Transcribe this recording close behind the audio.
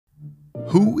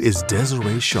Who is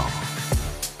Desiree Shaw?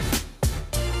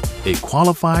 A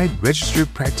qualified,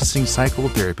 registered practicing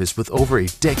psychotherapist with over a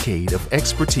decade of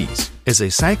expertise as a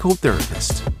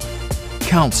psychotherapist,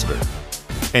 counselor,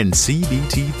 and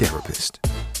CBT therapist.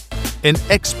 An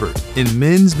expert in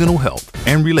men's mental health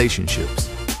and relationships.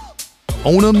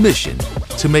 On a mission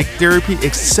to make therapy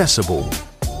accessible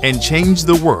and change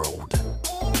the world,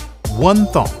 one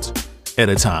thought at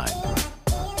a time.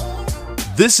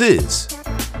 This is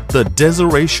the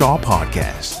Desiree Shaw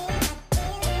Podcast.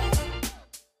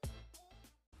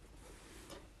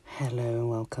 Hello and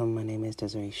welcome. My name is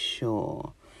Desiree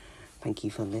Shaw. Thank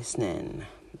you for listening.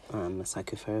 I'm a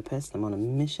psychotherapist. I'm on a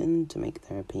mission to make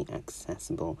therapy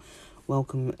accessible.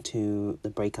 Welcome to the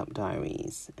Breakup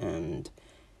Diaries. And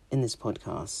in this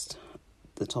podcast,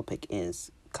 the topic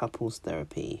is couples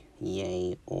therapy,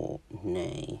 yay or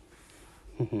nay.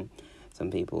 Some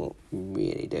people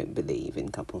really don't believe in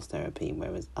couples therapy,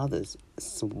 whereas others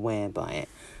swear by it.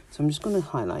 So I'm just going to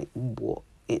highlight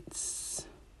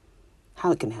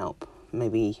how it can help,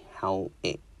 maybe how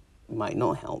it might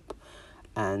not help,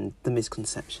 and the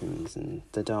misconceptions and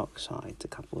the dark side to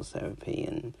couples therapy,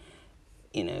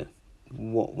 and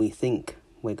what we think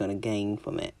we're going to gain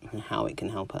from it and how it can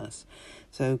help us.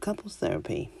 So couples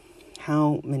therapy,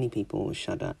 how many people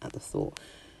shudder at the thought.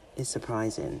 It's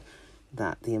surprising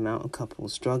that the amount of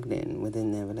couples struggling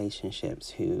within their relationships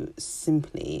who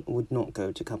simply would not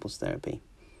go to couples therapy,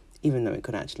 even though it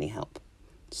could actually help.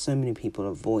 So many people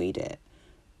avoid it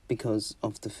because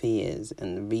of the fears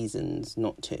and the reasons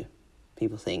not to.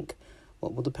 People think,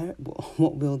 what will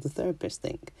the therapist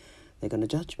think? They're going to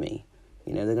judge me.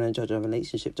 They're going to judge our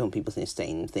relationship. Don't people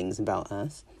saying things about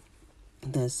us?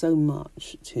 There's so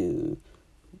much to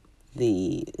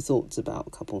the thoughts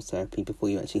about couples therapy before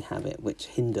you actually have it, which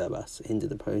hinder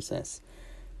the process.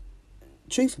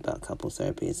 Truth about couples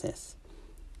therapy is this: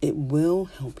 it will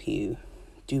help you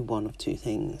do one of two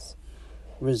things: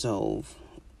 resolve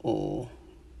or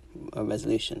a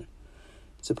resolution.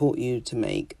 Support you to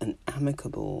make an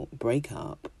amicable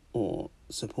breakup, or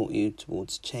support you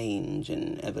towards change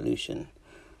and evolution.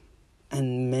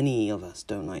 And many of us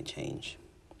don't like change.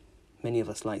 Many of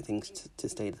us like things to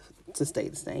stay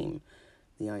the same.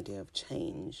 The idea of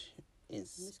change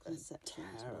is a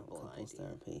terrible couples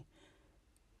therapy.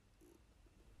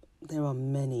 There are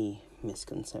many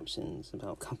misconceptions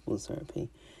about couples therapy.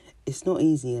 It's not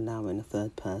easy allowing a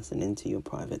third person into your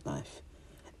private life,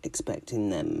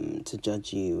 expecting them to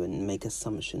judge you and make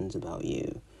assumptions about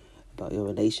you, about your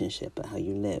relationship, about how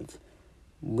you live.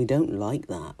 We don't like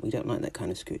that. We don't like that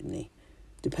kind of scrutiny.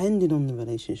 Depending on the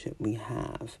relationship we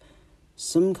have,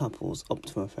 some couples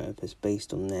opt for a therapist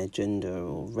based on their gender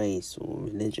or race or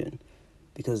religion,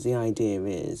 because the idea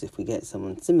is if we get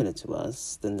someone similar to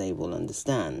us, then they will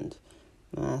understand.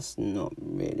 That's not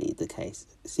really the case.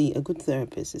 See, a good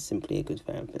therapist is simply a good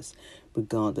therapist,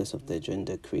 regardless of their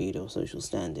gender, creed, or social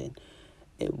standing.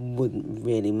 It wouldn't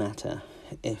really matter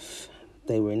if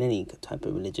they were in any type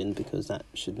of religion, because that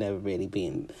should never really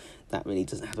be that really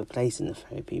doesn't have a place in the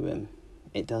therapy room.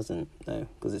 It doesn't, though,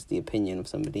 because it's the opinion of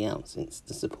somebody else. It's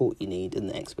the support you need and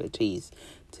the expertise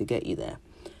to get you there.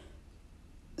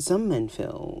 Some men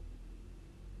feel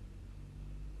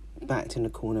backed in a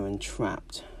corner and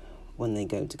trapped when they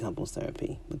go to couples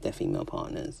therapy with their female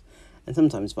partners, and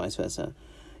sometimes vice versa,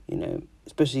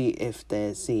 especially if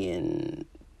they're seeing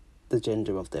the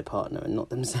gender of their partner and not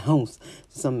themselves.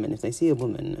 Some men, if they see a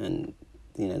woman and,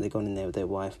 they've gone in there with their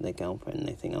wife and their girlfriend, and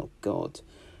they think, oh God,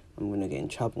 I'm going to get in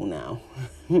trouble now.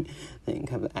 They can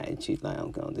have an attitude like, oh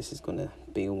God, this is going to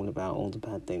be all about all the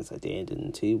bad things I did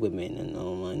and two women and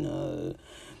oh I know.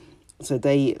 So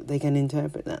they can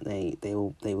interpret that they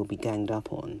will be ganged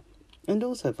up on. And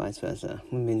also vice versa.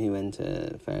 Women who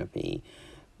enter therapy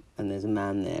and there's a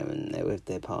man there and they're with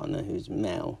their partner who's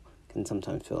male can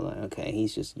sometimes feel like, okay, you're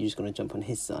just going to jump on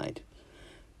his side.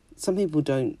 Some people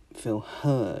don't feel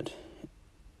heard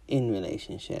in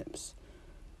relationships.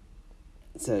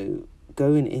 So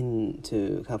going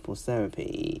into couples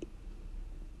therapy,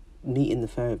 meeting the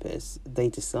therapist, they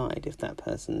decide if that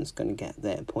person's going to get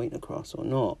their point across or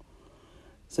not.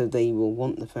 So they will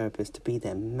want the therapist to be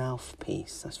their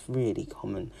mouthpiece. That's really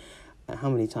common. How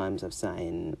many times I've sat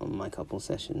in on my couple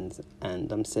sessions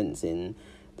and I'm sensing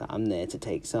that I'm there to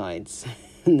take sides.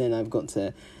 And then I've got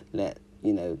to let,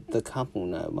 the couple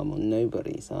know I'm on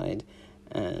nobody's side.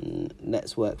 And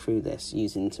let's work through this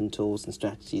using some tools and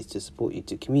strategies to support you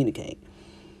to communicate.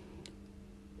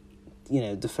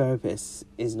 The therapist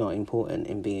is not important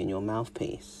in being your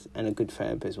mouthpiece, and a good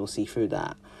therapist will see through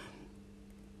that,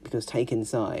 because taking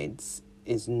sides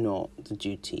is not the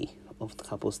duty of the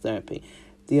couples therapy.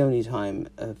 The only time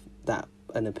of that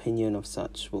an opinion of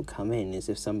such will come in is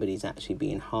if somebody's actually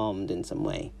being harmed in some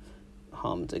way,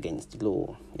 harmed against the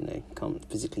law, can't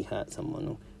physically hurt someone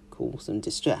or cause them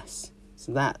distress.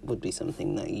 So that would be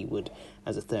something that you would,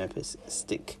 as a therapist,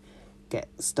 get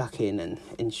stuck in and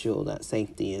ensure that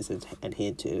safety is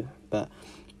adhered to. But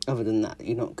other than that,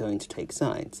 you're not going to take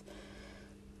sides.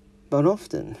 But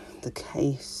often the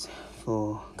case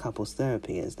for couples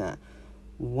therapy is that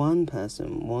one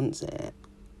person wants it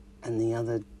and the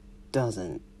other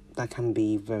doesn't. That can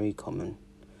be very common,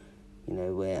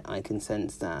 where I can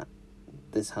sense that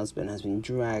this husband has been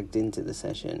dragged into the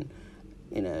session,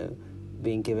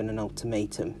 being given an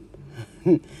ultimatum.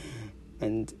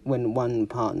 And when one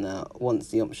partner wants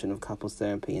the option of couples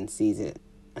therapy and sees it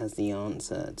as the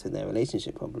answer to their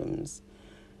relationship problems,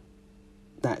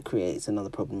 that creates another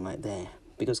problem right there,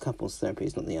 because couples therapy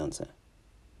is not the answer.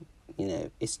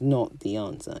 It's not the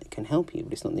answer. It can help you,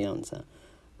 but it's not the answer.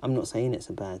 I'm not saying it's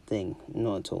a bad thing,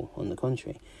 not at all. On the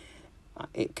contrary,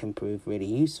 it can prove really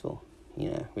useful,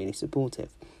 really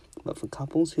supportive. But for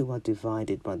couples who are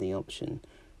divided by the option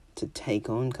to take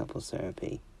on couples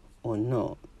therapy or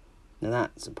not, now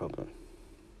that's a problem.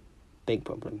 Big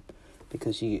problem.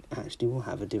 Because you actually will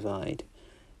have a divide.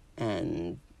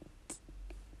 And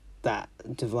that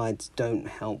divides don't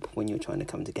help when you're trying to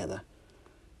come together.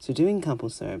 So doing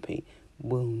couples therapy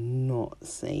will not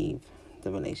save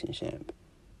the relationship.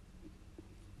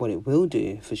 What it will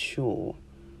do, for sure,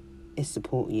 is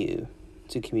support you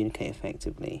to communicate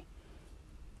effectively.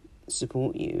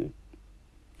 Support you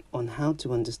on how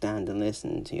to understand and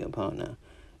listen to your partner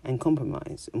and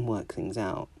compromise and work things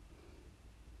out.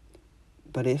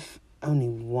 But if only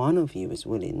one of you is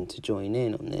willing to join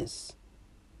in on this,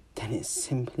 then it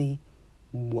simply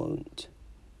won't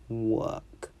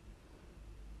work,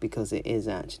 because it is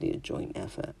actually a joint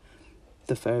effort.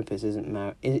 The therapist is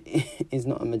not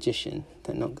a magician.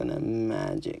 They're not going to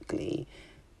magically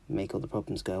make all the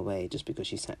problems go away just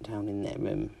because you sat down in their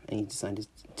room and you decided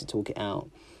to talk it out.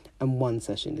 And one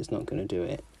session is not going to do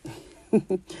it.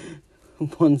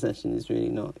 One session is really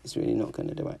not going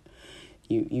to do it.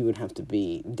 You would have to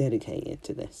be dedicated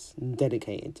to this,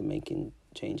 dedicated to making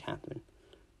change happen.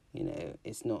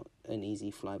 It's not an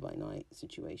easy fly-by-night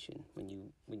situation when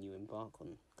you embark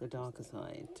on the darker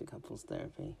side to couples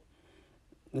therapy.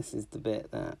 This is the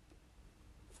bit that,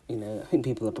 I think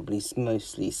people are probably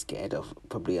mostly scared of,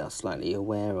 probably are slightly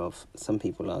aware of. Some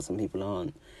people are, some people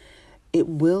aren't. It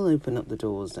will open up the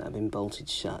doors that have been bolted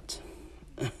shut.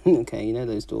 Okay,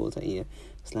 those doors that you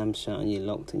slammed shut and you're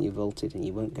locked and you're bolted and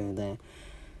you won't go there.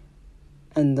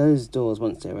 And those doors,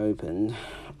 once they're opened,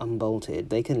 unbolted,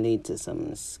 they can lead to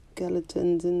some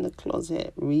skeletons in the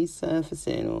closet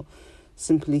resurfacing or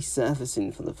simply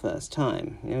surfacing for the first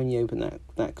time. When you open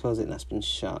that closet that's been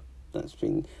shut, that's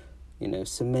been,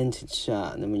 cemented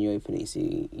shut, and then when you open it,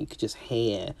 you could just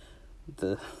hear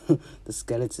the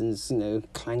skeletons,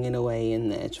 clanging away in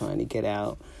there trying to get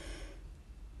out.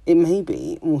 It may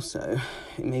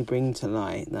bring to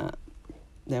light that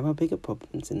there are bigger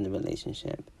problems in the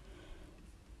relationship,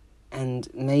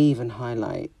 and may even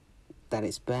highlight that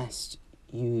it's best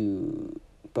you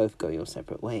both go your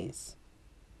separate ways.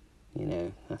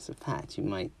 That's a fact. You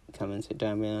might come and sit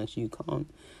down and realise you can't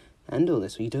handle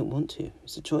this, or you don't want to.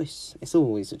 It's a choice. It's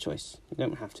always a choice. You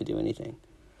don't have to do anything.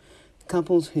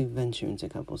 Couples who venture into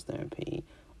couples therapy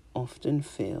often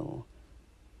feel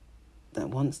that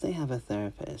once they have a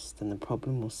therapist, then the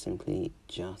problem will simply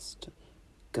just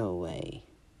go away.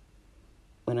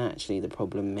 When actually the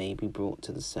problem may be brought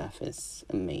to the surface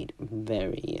and made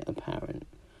very apparent.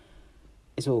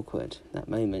 It's awkward, that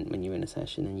moment when you're in a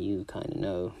session and you kind of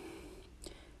know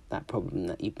that problem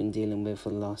that you've been dealing with for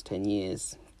the last 10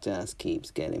 years just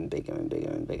keeps getting bigger and bigger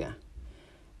and bigger.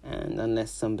 And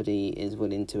unless somebody is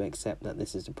willing to accept that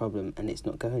this is a problem and it's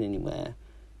not going anywhere,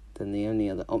 then the only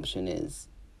other option is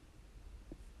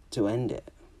to end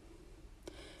it.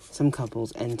 Some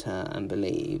couples enter and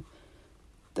believe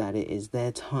that it is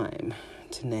their time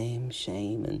to name,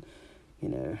 shame, and,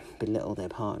 belittle their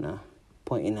partner,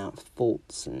 pointing out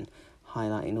faults and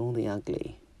highlighting all the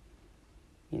ugly.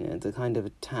 The kind of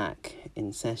attack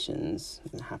in sessions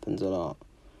happens a lot.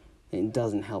 It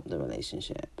doesn't help the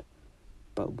relationship,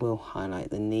 but will highlight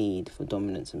the need for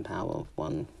dominance and power of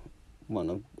one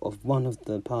of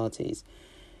the parties.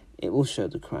 It will show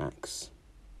the cracks.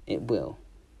 It will.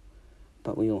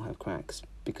 But we all have cracks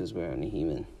because we're only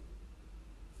human.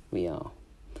 We are.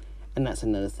 And that's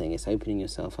another thing. It's opening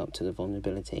yourself up to the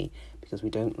vulnerability, because we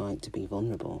don't like to be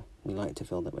vulnerable. We like to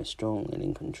feel that we're strong and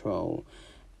in control.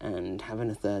 And having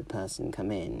a third person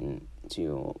come in to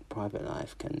your private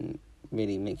life can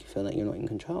really make you feel that you're not in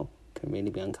control. Can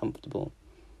really be uncomfortable.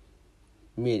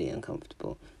 really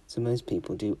uncomfortable. So most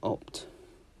people do opt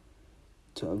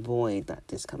to avoid that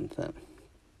discomfort.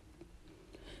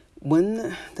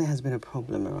 When there has been a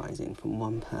problem arising from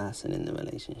one person in the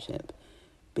relationship,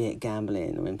 be it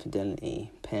gambling or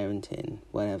infidelity, parenting,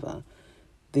 whatever,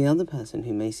 the other person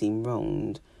who may seem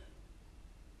wronged,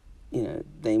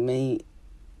 they may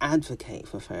advocate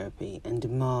for therapy and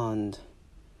demand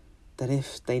that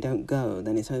if they don't go,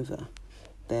 then it's over.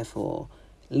 Therefore,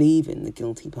 leaving the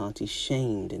guilty party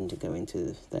shamed into going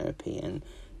to therapy, and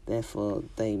therefore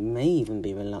they may even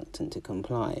be reluctant to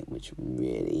comply, which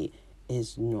really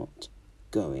is not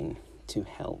going to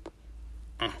help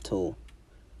at all.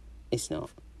 It's not.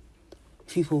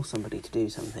 If you force somebody to do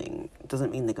something, it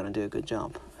doesn't mean they're going to do a good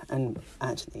job. And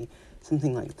actually,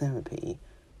 something like therapy,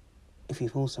 if you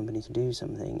force somebody to do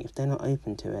something, if they're not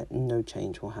open to it, no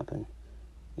change will happen.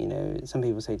 Some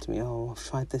people say to me, oh, I've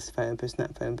tried this therapist,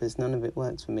 that therapist, none of it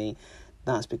works for me.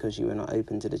 That's because you were not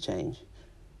open to the change.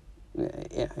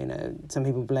 Some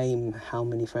people blame how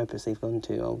many therapists they've gone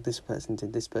to. Oh, this person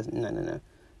did this person. No.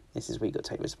 This is where you've got to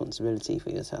take responsibility for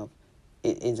yourself.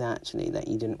 It is actually that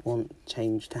you didn't want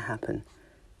change to happen.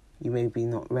 You may be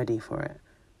not ready for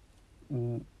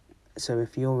it. So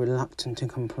if you're reluctant to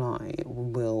comply, it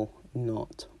will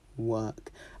not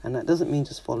work. And that doesn't mean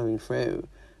just following through.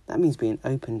 That means being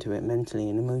open to it mentally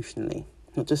and emotionally,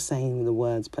 not just saying the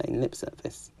words playing lip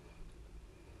service.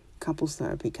 Couples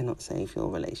therapy cannot save your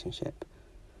relationship.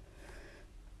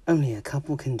 Only a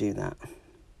couple can do that.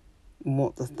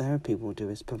 What the therapy will do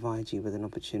is provide you with an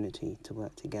opportunity to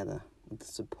work together with the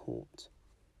support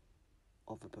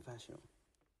of a professional.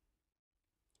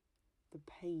 The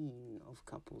pain of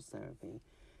couples therapy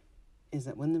is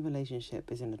that when the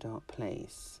relationship is in a dark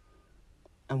place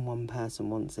and one person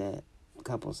wants it,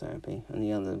 couples therapy, and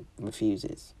the other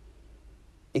refuses,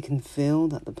 it can feel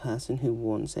that the person who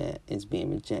wants it is being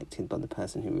rejected by the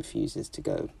person who refuses to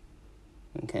go.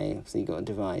 Okay, so you got a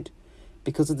divide.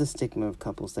 Because of the stigma of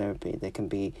couples therapy, there can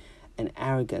be an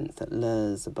arrogance that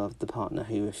lures above the partner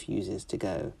who refuses to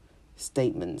go.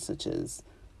 Statements such as,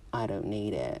 I don't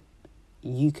need it,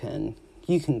 you can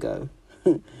go,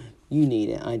 you need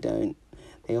it, I don't.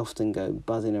 They often go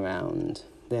buzzing around,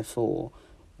 therefore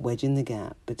wedging the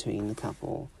gap between the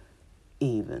couple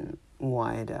even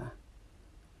wider.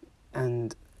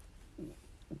 And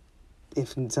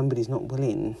if somebody's not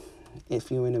willing,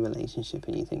 if you're in a relationship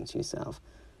and you think to yourself,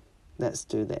 let's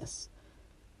do this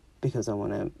because I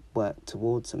want to work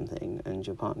towards something, and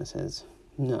your partner says,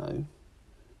 no,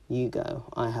 you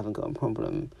go, I haven't got a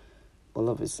problem. Well,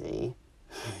 obviously,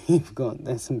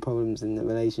 there's some problems in the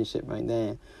relationship right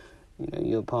there.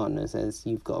 Your partner says,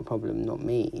 you've got a problem, not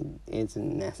me,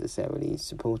 isn't necessarily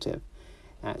supportive,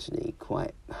 actually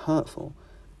quite hurtful.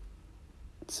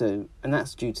 So, and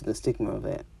that's due to the stigma of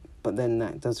it. But then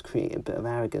that does create a bit of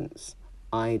arrogance.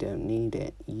 I don't need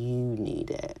it, you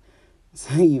need it.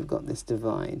 So you've got this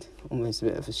divide, almost a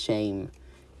bit of a shame.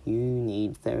 You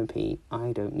need therapy,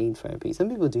 I don't need therapy. Some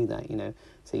people do that,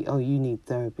 say, oh, you need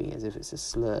therapy, as if it's a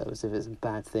slur, as if it's a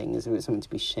bad thing, as if it's something to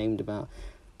be shamed about.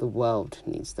 The world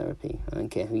needs therapy. I don't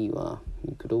care who you are.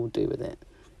 You could all do with it.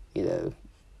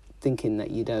 Thinking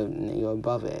that you don't and that you're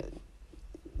above it,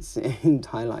 it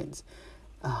highlights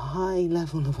a high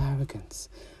level of arrogance,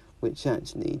 which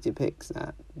actually depicts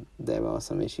that there are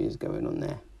some issues going on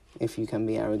there. If you can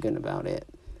be arrogant about it,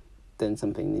 then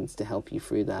something needs to help you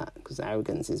through that, because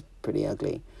arrogance is pretty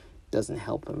ugly. It doesn't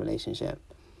help a relationship.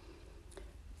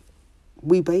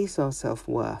 We base our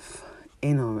self-worth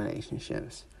in our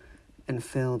relationships and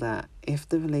feel that if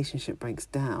the relationship breaks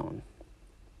down,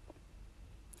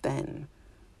 then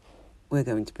we're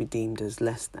going to be deemed as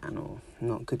less than or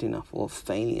not good enough or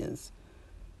failures.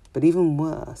 But even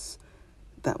worse,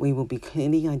 that we will be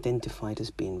clearly identified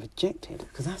as being rejected,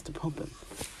 because that's the problem.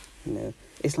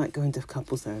 It's like going to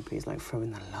couples therapy, it's like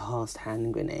throwing the last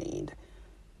hand grenade.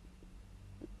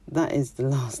 That is the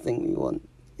last thing we want,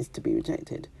 is to be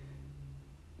rejected.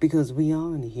 Because we are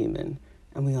only human,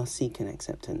 and we are seeking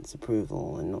acceptance,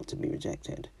 approval, and not to be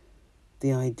rejected.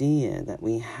 The idea that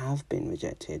we have been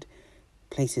rejected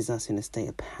places us in a state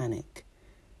of panic,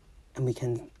 and we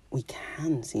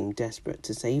can seem desperate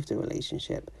to save the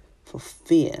relationship for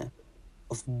fear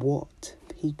of what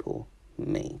people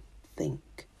may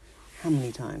think. How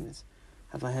many times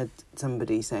have I heard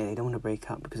somebody say they don't want to break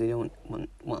up because they don't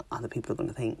want what other people are going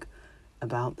to think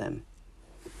about them?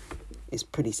 It's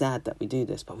pretty sad that we do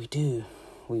this, but we do.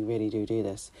 We really do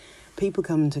this. People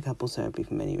come into couples therapy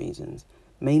for many reasons,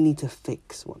 mainly to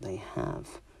fix what they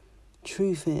have.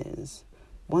 Truth is,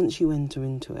 once you enter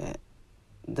into it,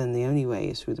 then the only way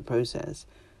is through the process,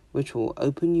 which will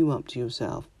open you up to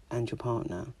yourself and your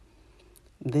partner,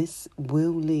 This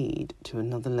will lead to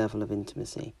another level of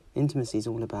intimacy. Intimacy is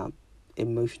all about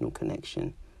emotional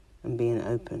connection and being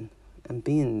open and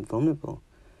being vulnerable,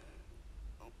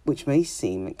 which may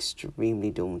seem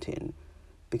extremely daunting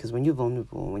because when you're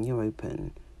vulnerable, when you're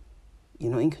open,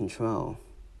 you're not in control,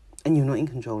 and you're not in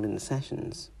control in the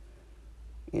sessions.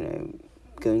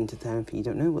 Going to therapy, you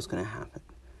don't know what's going to happen,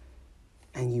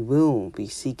 and you will be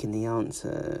seeking the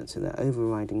answer to the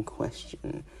overriding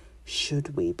question,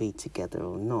 should we be together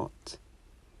or not?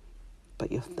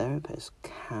 But your therapist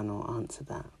cannot answer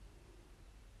that.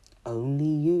 Only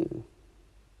you.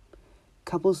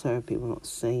 Couples therapy will not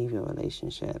save your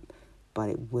relationship, but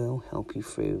it will help you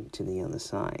through to the other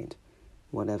side,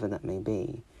 whatever that may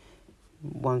be.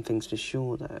 One thing's for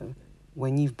sure though,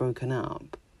 when you've broken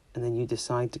up and then you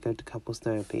decide to go to couples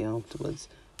therapy afterwards,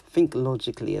 think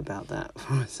logically about that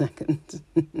for a second.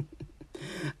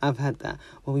 I've had that.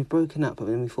 Well, we've broken up, but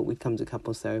then we thought we'd come to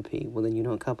couples therapy. Well, then you're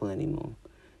not a couple anymore.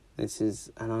 This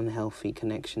is an unhealthy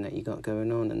connection that you got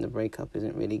going on, and the breakup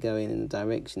isn't really going in the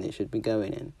direction it should be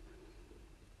going in.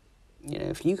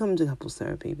 If you come to couples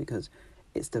therapy because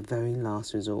it's the very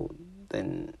last resort,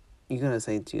 then you got to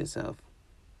say to yourself,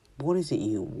 what is it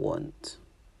you want?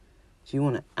 Do you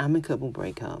want an amicable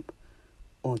breakup,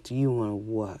 or do you want to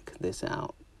work this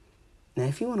out? Now,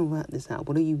 if you want to work this out,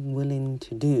 what are you willing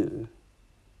to do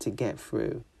to get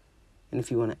through? And if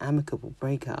you want an amicable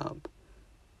breakup,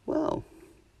 well,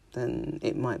 then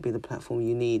it might be the platform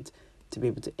you need to be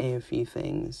able to air a few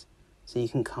things so you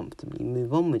can comfortably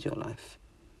move on with your life.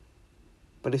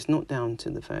 But it's not down to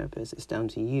the therapist, it's down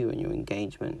to you and your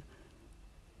engagement.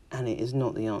 And it is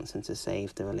not the answer to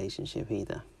save the relationship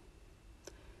either.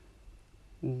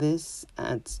 This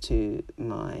adds to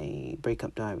my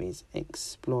breakup diaries,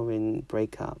 exploring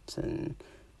breakups and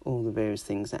all the various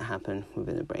things that happen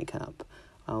within a breakup.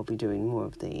 I'll be doing more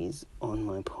of these on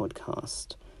my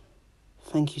podcast.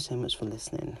 Thank you so much for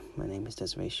listening. My name is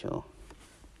Desiree Shaw.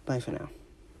 Bye for now.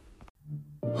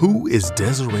 Who is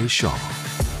Desiree Shaw?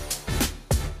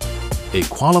 A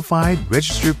qualified,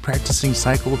 registered practicing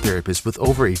psychotherapist with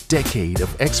over a decade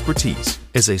of expertise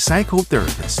as a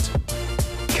psychotherapist,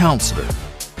 counselor,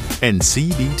 and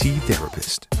CBT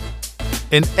therapist.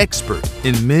 An expert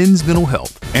in men's mental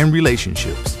health and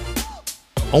relationships.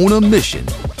 On a mission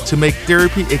to make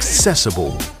therapy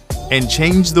accessible and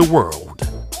change the world,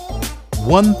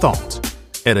 one thought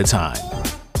at a time.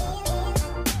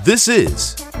 This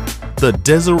is the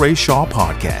Desiree Shaw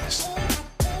Podcast.